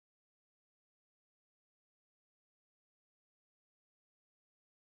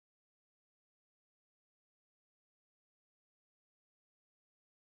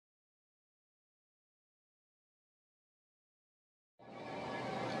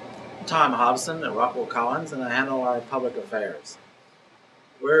Tom Hobson at Rockwell Collins, and I handle our public affairs.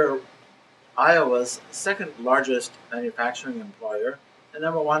 We're Iowa's second largest manufacturing employer and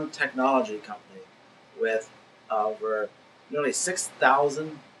number one technology company with over nearly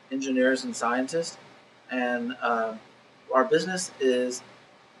 6,000 engineers and scientists. And our business is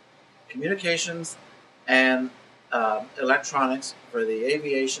communications and electronics for the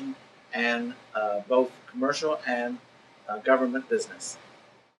aviation and both commercial and government business.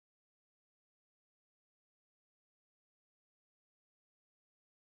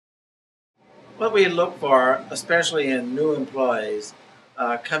 What we look for, especially in new employees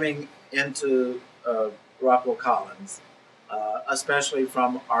coming into Rockwell Collins, especially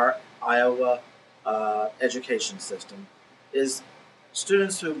from our Iowa education system, is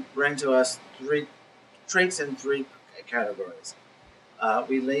students who bring to us three traits in three categories.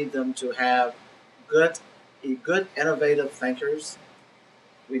 We need them to have good, good innovative thinkers.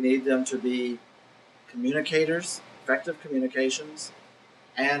 We need them to be communicators, effective communications,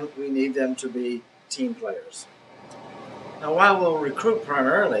 and we need them to be team players. Now, while we'll recruit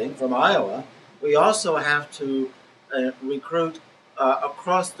primarily from Iowa, we also have to recruit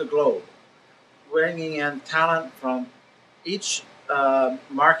across the globe, bringing in talent from each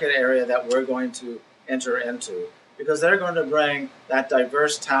market area that we're going to enter into, because they're going to bring that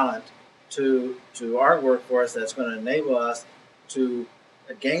diverse talent to our workforce that's going to enable us to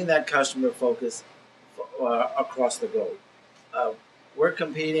gain that customer focus across the globe. Uh, we're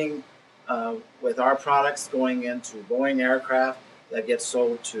competing with our products going into Boeing aircraft that get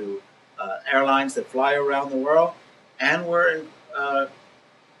sold to airlines that fly around the world, and we're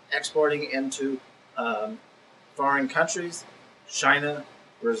exporting into foreign countries, China,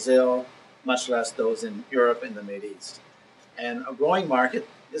 Brazil, much less those in Europe and the Middle East. And a growing market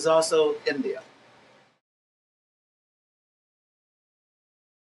is also India.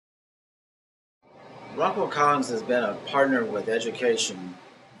 Rockwell Collins has been a partner with education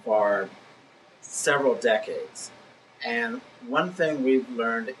for several decades. And one thing we've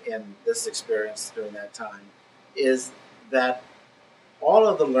learned in this experience during that time is that all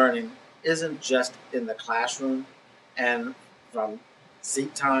of the learning isn't just in the classroom and from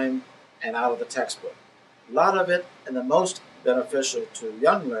seat time and out of the textbook. A lot of it, and the most beneficial to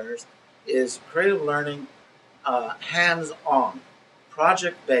young learners, is creative learning, hands on,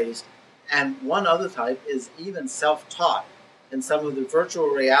 project based, and one other type is even self taught in some of the virtual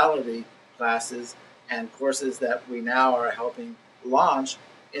reality classes and courses that we now are helping launch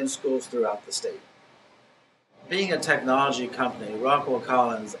in schools throughout the state. Being a technology company, Rockwell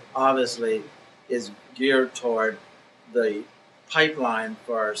Collins obviously is geared toward the pipeline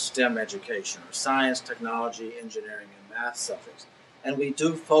for STEM education, or science, technology, engineering, and math subjects. And we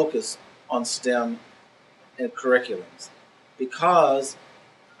do focus on STEM curriculums because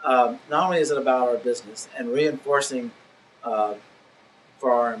not only is it about our business and reinforcing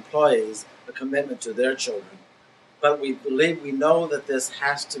for our employees a commitment to their children, but we know that this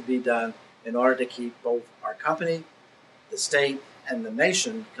has to be done in order to keep both our company, the state, and the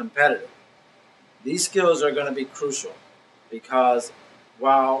nation competitive. These skills are going to be crucial because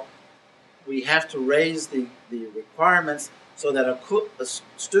while we have to raise the requirements so that a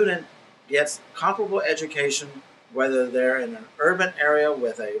student gets comparable education, whether they're in an urban area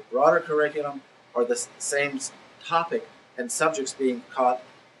with a broader curriculum or the same topic and subjects being taught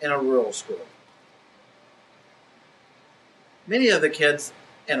in a rural school. Many of the kids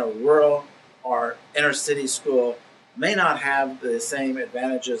in a rural or inner city school may not have the same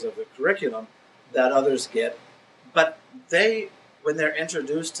advantages of the curriculum that others get, but when they're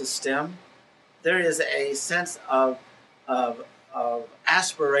introduced to STEM, there is a sense of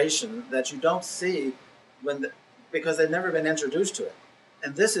aspiration that you don't see because they've never been introduced to it.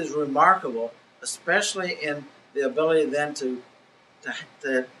 And this is remarkable, especially in the ability then to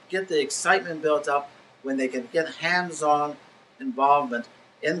get the excitement built up when they can get hands-on involvement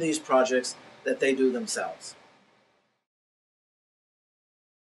in these projects that they do themselves.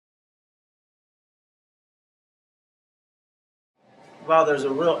 While there's a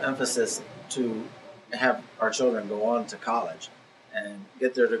real emphasis to have our children go on to college and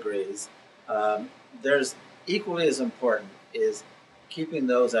get their degrees, there's equally as important is keeping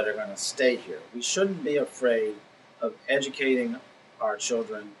those that are going to stay here. We shouldn't be afraid of educating our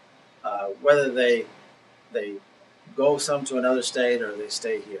children, whether they go some to another state or they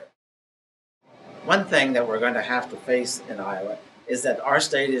stay here. One thing that we're going to have to face in Iowa is that our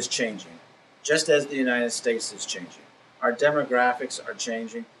state is changing, just as the United States is changing. Our demographics are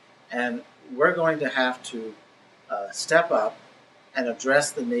changing, and we're going to have to step up and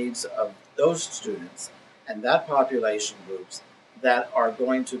address the needs of those students and that population groups that are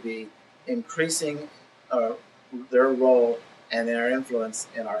going to be increasing uh, their role and their influence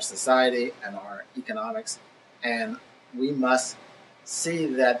in our society and our economics. And we must see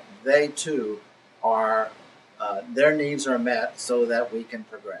that they too are, their needs are met so that we can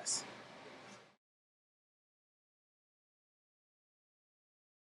progress.